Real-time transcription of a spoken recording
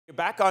You're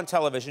back on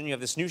television. You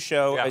have this new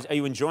show. Yeah. Are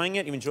you enjoying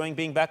it? Are you enjoying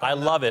being back on I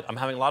love it. I'm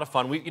having a lot of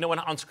fun.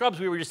 On Scrubs,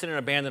 we were just in an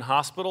abandoned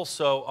hospital,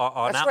 so...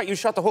 That's right. You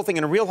shot the whole thing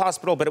in a real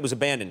hospital, but it was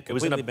abandoned. It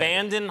was an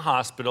abandoned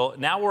hospital.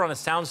 Now we're on a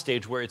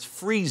soundstage where it's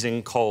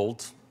freezing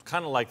cold,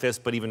 kind of like this,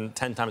 but even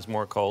 10 times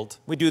more cold.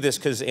 We do this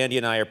because Andy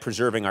and I are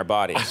preserving our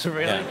bodies.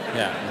 Really?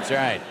 Yeah, that's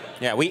right.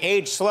 Yeah, we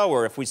age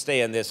slower if we stay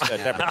in this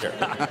temperature.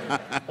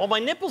 Well, my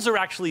nipples are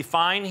actually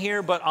fine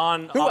here, but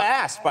on... Who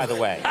asked, by the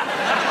way?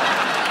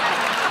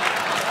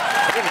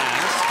 I didn't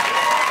ask.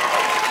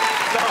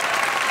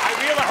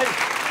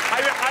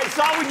 I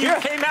saw when you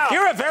came out.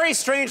 You're a very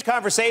strange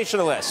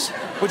conversationalist.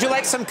 Would you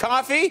like some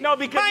coffee? No,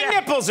 because... My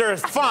nipples are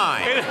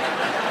fine.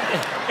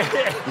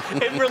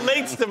 It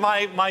relates to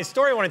my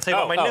story I want to tell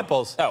you about my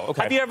nipples. Oh,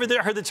 okay. Have you ever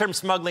heard the term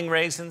smuggling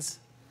raisins?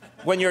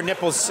 When your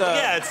nipples...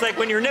 Yeah, it's like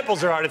when your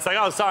nipples are hard, it's like,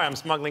 oh, sorry, I'm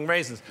smuggling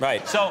raisins.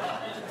 Right. So,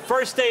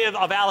 first day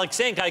of Alex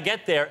Inc., I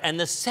get there, and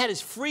the set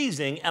is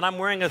freezing, and I'm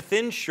wearing a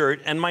thin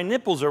shirt, and my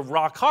nipples are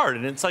rock hard.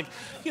 And it's like,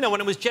 you know,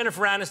 when it was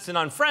Jennifer Aniston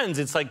on Friends,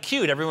 it's like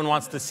cute. Everyone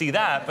wants to see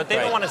that, but they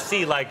don't want to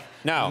see, like,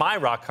 my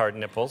rock hard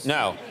nipples.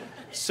 No.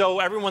 So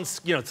everyone's,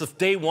 you know, it's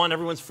day one,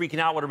 everyone's freaking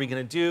out, what are we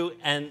gonna do?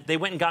 And they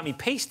went and got me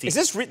pasties.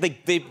 Is this,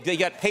 they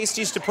got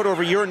pasties to put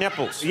over your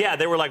nipples? Yeah,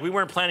 they were like, we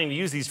weren't planning to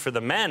use these for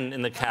the men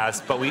in the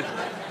cast, but we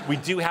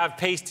do have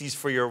pasties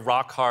for your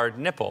rock hard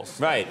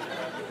nipples. Right.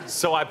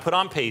 So I put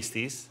on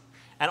pasties,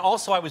 and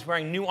also I was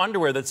wearing new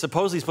underwear that's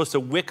supposedly supposed to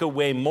wick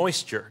away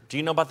moisture. Do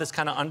you know about this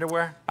kind of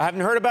underwear? I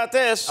haven't heard about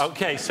this.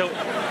 Okay, so...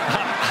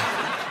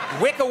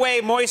 Wick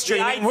away moisture.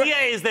 The idea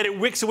is that it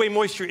wicks away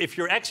moisture if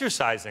you're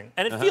exercising,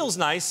 and it feels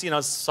nice, you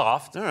know,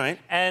 soft. All right.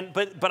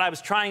 But I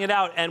was trying it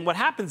out, and what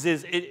happens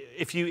is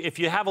if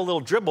you have a little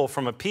dribble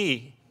from a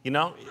pee, you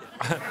know.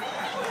 It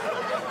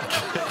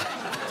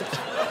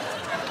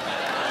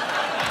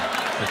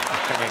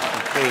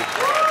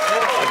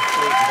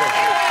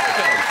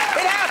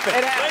happens.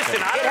 It happens.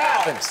 Listen, it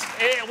happens.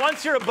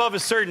 Once you're above a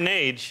certain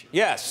age,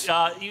 yes,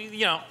 you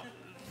know.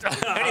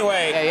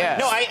 Anyway,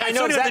 no, I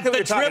know exactly what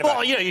you're talking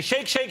about. You know, you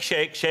shake, shake,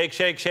 shake, shake,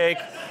 shake, shake,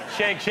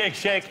 shake, shake,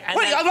 shake. And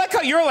wait, I like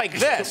how you're like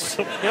this.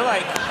 You're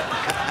like...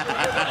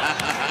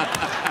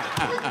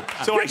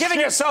 So you're giving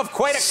yourself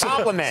quite a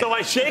compliment. So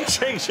I shake,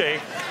 shake,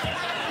 shake.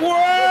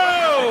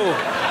 Whoa!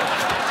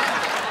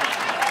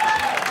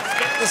 Let's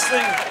get this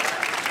thing...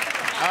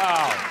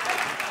 Oh.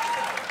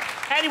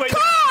 Anyway...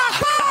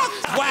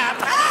 Whap!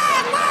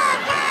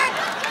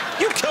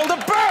 You killed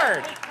a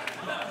bird!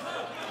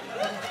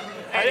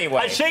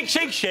 Anyway. I shake,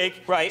 shake,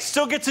 shake. Right.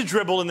 Still gets a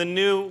dribble in the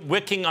new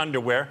wicking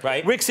underwear.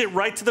 Right. Wicks it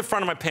right to the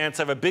front of my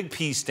pants. I have a big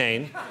pee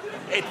stain.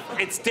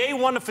 It's day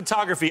one of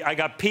photography. I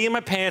got pee in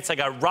my pants. I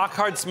got rock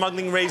hard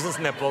smuggling raisins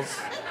nipples.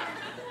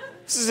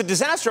 This is a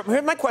disaster.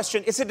 Here's my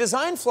question. It's a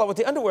design flaw with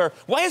the underwear.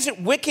 Why isn't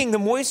wicking the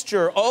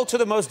moisture all to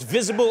the most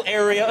visible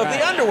area of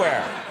the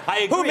underwear? I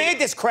agree. Who made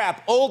this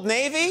crap? Old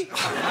Navy?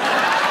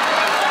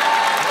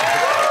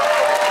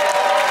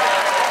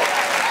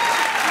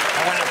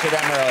 I went up to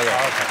them earlier.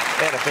 Okay.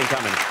 They had a thing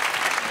coming.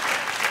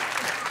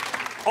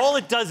 All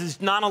it does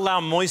is not allow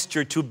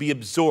moisture to be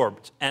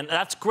absorbed. And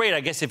that's great, I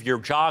guess, if you're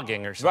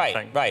jogging or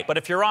something. Right, right. But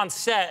if you're on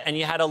set and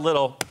you had a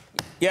little...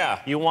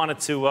 Yeah. You want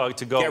it to go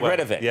Get away. rid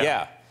of it,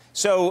 yeah.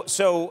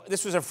 So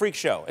this was a freak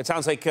show. It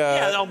sounds like...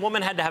 Yeah, a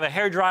woman had to have a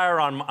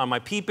hairdryer on my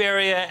peep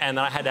area, and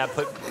then I had to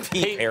put...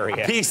 Peep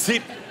area.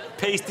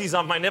 Pasties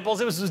on my nipples.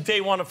 It was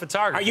day one of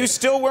photography. Are you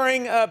still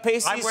wearing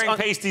pasties? I'm wearing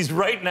pasties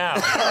right now.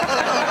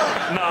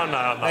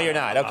 No, you're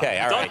not. Okay,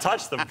 all right. Don't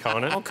touch them,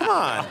 Conan. Oh, come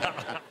on.